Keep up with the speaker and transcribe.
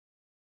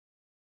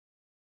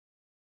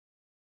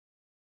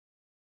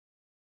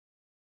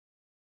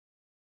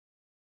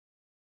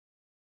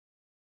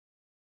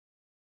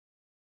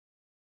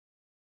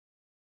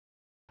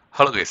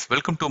Hello guys,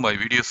 welcome to my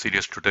video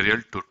series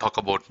tutorial to talk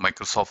about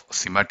Microsoft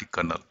Semantic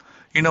Kernel.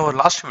 In our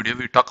last video,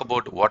 we talked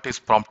about what is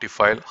Prompty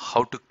file,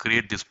 how to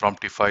create this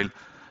Prompty file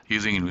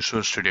using in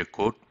Visual Studio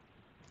Code.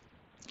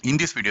 In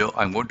this video,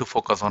 I'm going to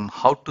focus on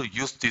how to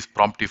use this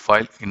Prompty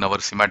file in our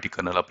Semantic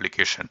Kernel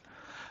application.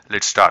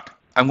 Let's start.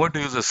 I'm going to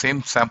use the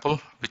same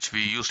sample which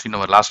we used in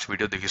our last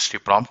video, the history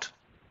prompt.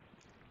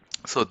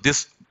 So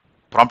this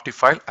Prompty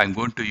file I'm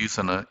going to use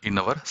in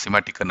our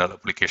Semantic Kernel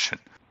application.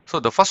 So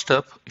the first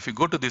step, if you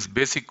go to this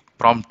basic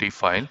Prompty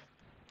file,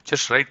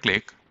 just right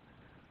click.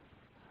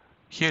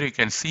 Here you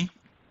can see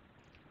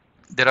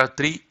there are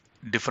three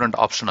different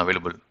options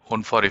available.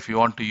 One for if you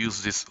want to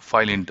use this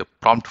file in the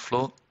prompt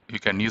flow, you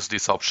can use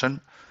this option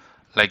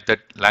like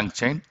that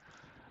Langchain.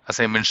 As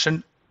I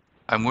mentioned,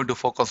 I'm going to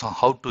focus on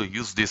how to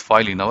use this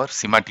file in our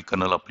Semantic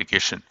Kernel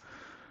application.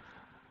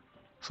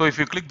 So if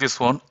you click this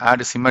one, add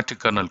a Semantic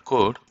Kernel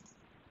code,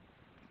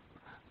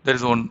 there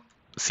is one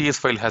CS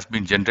file has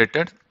been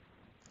generated.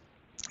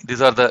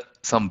 These are the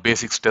some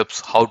basic steps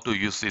how to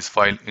use this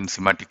file in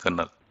Semantic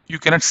Kernel. You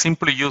cannot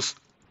simply use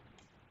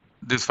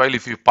this file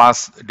if you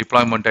pass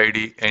deployment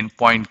ID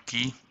endpoint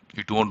key.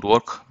 It won't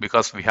work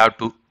because we have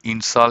to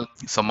install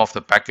some of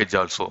the package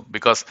also,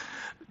 because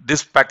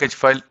this package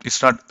file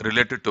is not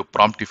related to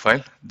Prompty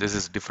file. This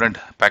is different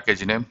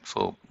package name,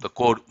 so the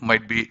code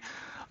might be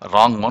a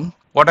wrong one.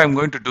 What I'm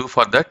going to do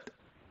for that,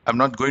 I'm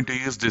not going to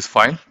use this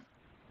file.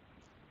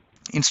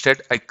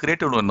 Instead, I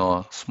created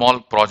a small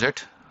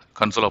project,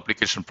 console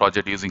application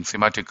project using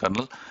Semantic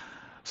Kernel.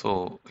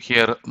 So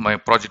here my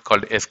project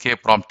called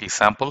SK Prompty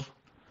sample.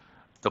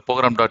 The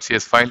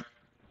program.cs file,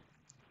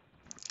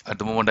 at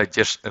the moment I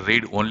just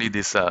read only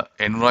this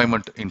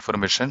environment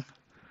information.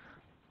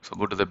 So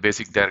go to the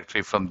basic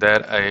directory. From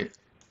there I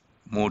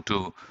move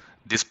to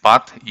this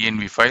path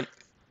env file,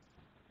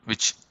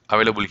 which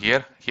available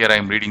here. Here I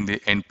am reading the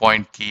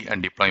endpoint key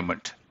and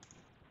deployment.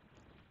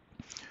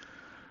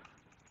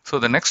 So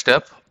the next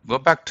step, go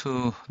back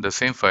to the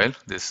same file,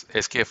 this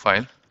SK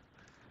file.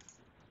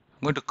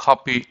 I'm going to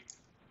copy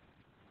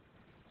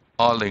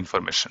all the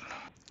information.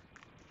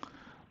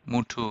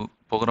 Move to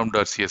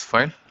program.cs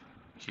file.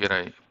 Here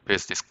I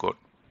paste this code.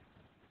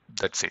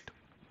 That's it.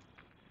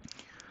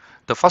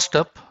 The first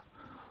step,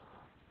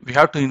 we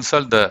have to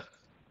install the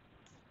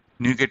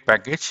NuGet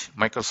package,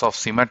 Microsoft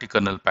Semantic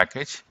Kernel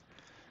package.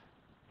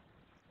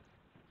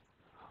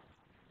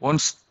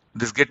 Once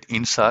this get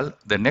installed,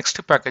 the next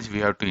package we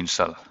have to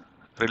install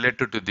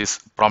related to this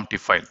Prompty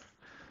file.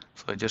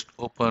 So I just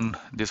open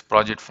this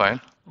project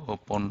file,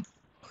 open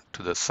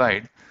to the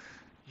side.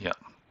 Yeah.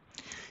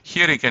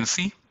 Here you can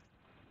see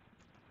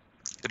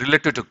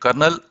related to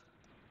kernel,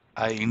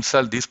 I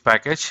install this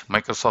package,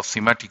 Microsoft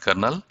Semantic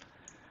Kernel,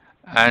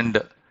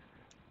 and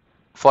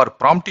for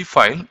Prompty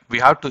file, we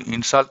have to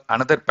install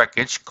another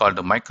package called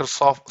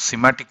Microsoft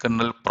Semantic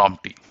Kernel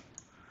Prompty.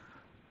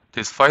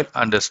 This file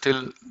and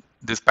still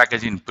this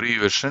package in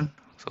pre-version,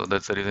 so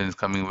that's the reason it's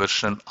coming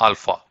version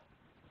alpha.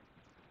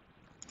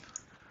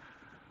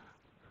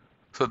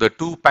 So the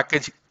two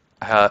package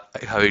I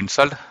have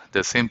installed,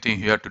 the same thing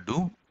you have to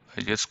do.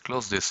 I just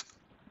close this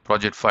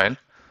project file.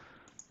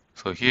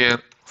 So here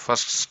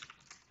first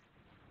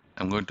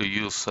I'm going to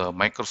use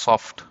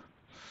Microsoft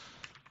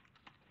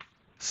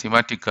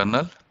Semantic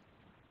Kernel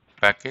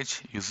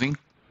package using,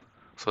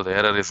 so the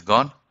error is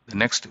gone. The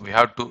next we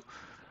have to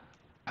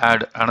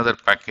add another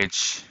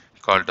package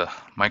called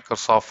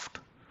Microsoft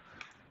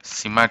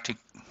Semantic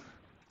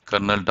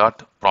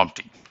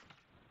Kernel.Prompty.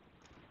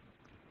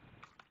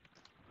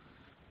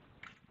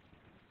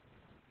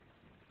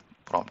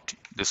 Prompty.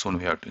 This one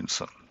we have to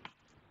install.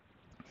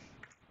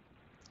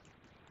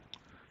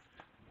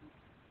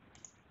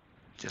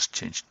 Just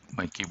change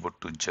my keyboard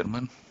to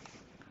German.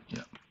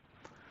 Yeah.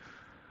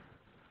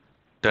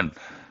 Done.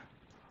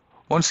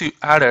 Once you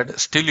added,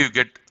 still you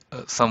get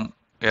some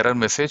error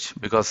message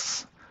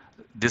because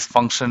this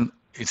function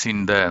is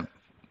in the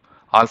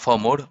alpha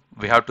mode.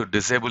 We have to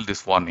disable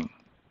this warning.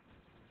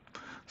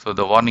 So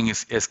the warning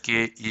is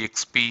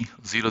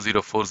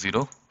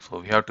skexp0040. So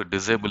we have to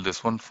disable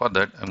this one. For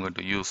that, I'm going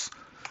to use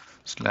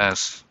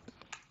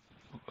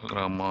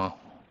 /program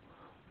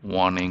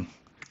warning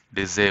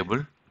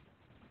disable,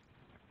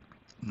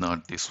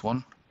 not this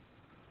one,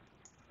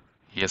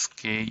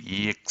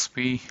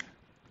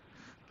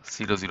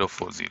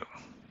 skexp0040.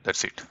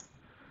 That's it.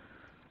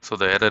 So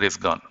the error is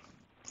gone.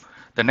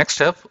 The next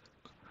step,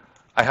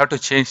 I have to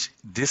change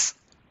this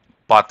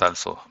path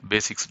also,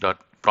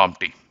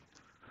 basics.prompty.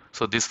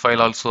 So this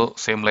file also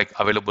same like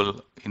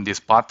available in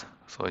this path.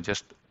 So I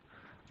just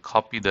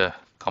copy the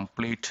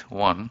complete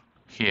one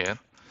here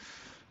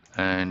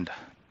and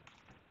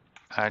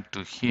add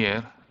to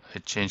here. I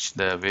change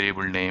the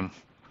variable name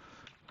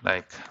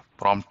like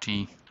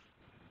Prompty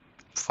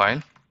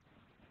file,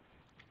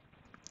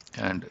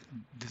 and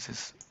this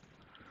is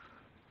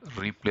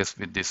replaced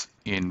with this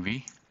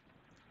env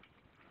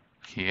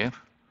here,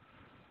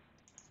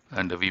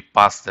 and we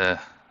pass the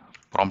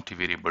Prompty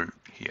variable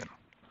here.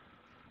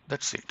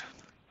 That's it.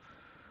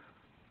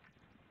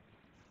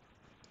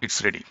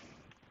 It's ready.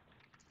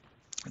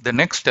 The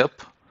next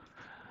step,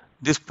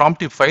 This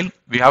Prompty file,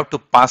 we have to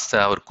pass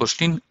our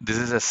question. This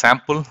is a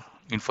sample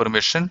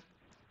information.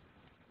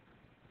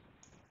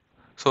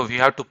 So we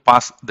have to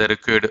pass the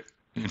required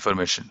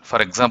information.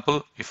 For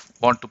example, if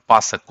we want to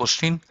pass a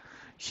question,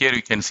 here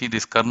you can see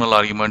this kernel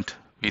argument,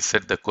 we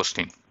set the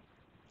question.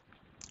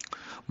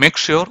 Make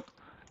sure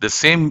the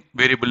same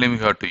variable name you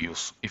have to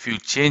use. If you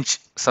change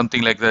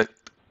something like that,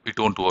 it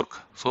won't work.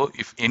 So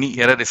if any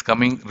error is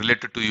coming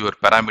related to your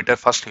parameter,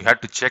 first you have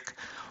to check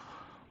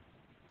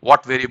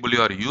what variable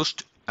you are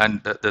used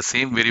and the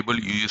same variable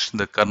you used in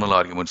the kernel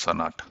arguments or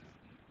not.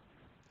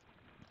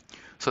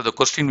 So the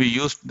question we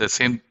used, the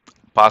same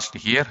passed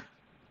here.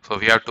 So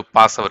we have to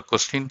pass our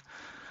question.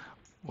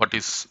 What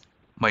is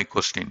my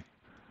question?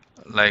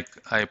 Like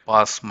I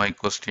pass my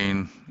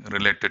question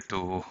related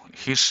to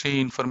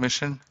history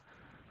information.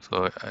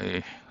 So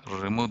I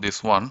remove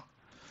this one.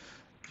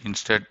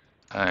 Instead,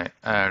 I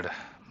add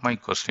my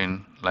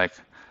question like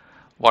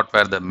what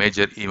were the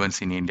major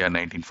events in India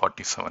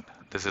 1947?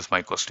 This is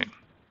my question.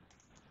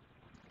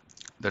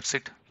 That's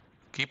it.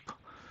 Keep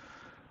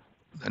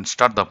and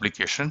start the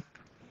application.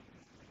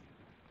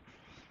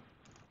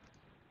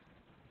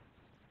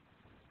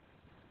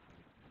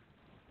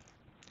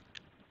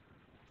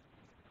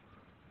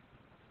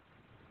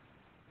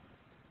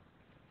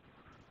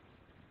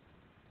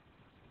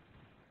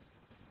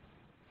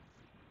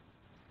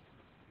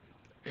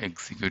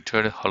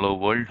 Executed hello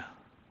world.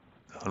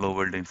 Hello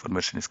world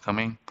information is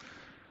coming.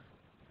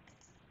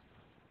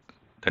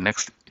 The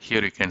next,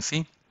 here you can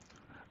see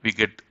we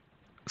get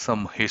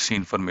some history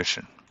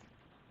information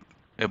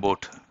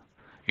about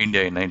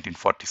India in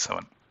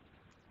 1947.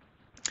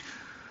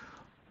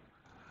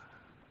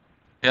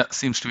 Yeah,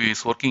 seems to be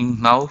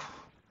working now.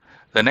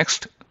 The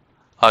next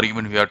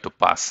argument we have to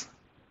pass,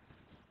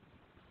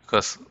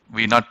 because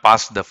we not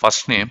passed the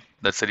first name,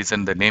 that's the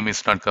reason the name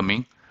is not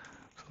coming.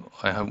 So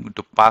I have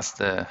to pass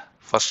the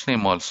first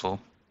name also.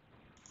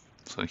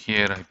 So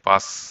here I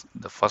pass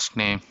the first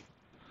name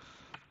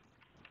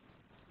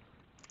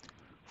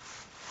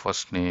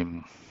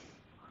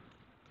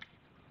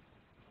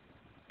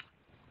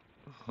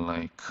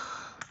like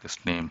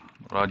this name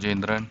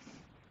Rajendran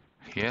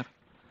here.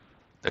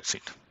 That's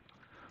it.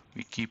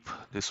 We keep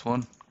this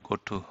one, go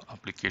to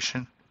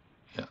application.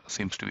 Yeah,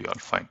 seems to be all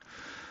fine.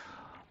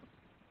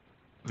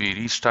 We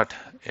restart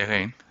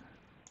again.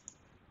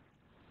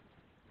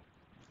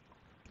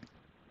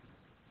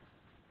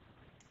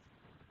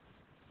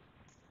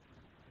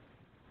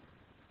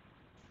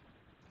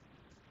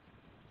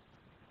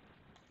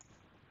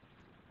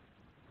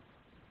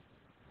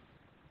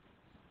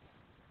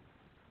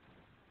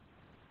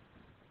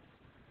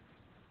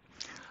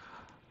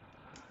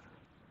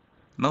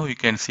 Now you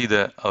can see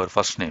our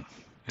first name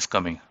is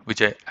coming,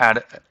 which I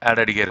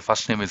added here.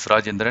 First name is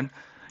Rajendran.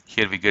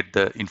 Here we get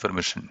the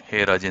information.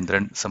 Hey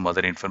Rajendran, some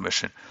other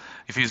information.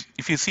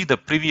 If you see the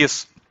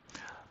previous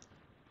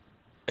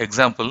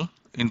example,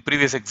 in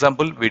previous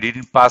example we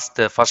didn't pass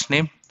the first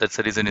name. That's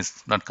the reason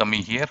it's not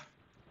coming here.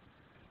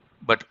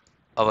 But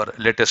our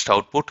latest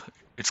output,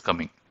 it's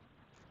coming.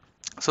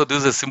 So this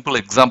is a simple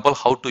example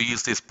how to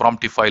use this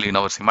Prompty file in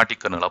our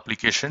Semantic Kernel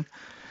application.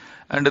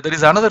 And there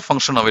is another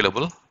function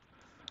available.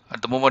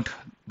 At the moment,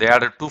 they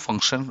added two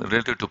functions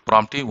related to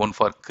Prompty, one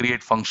for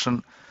create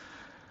function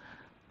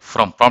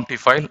from Prompty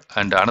file,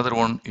 and another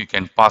one you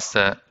can pass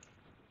a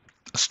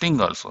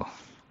string also.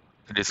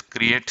 It is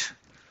create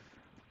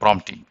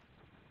Prompty.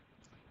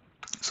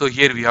 So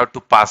here we have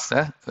to pass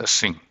a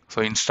string.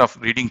 So instead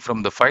of reading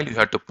from the file, you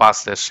have to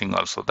pass the string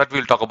also. That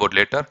we'll talk about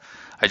later.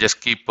 I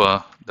just keep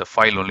the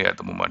file only at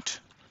the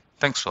moment.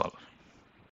 Thanks to all.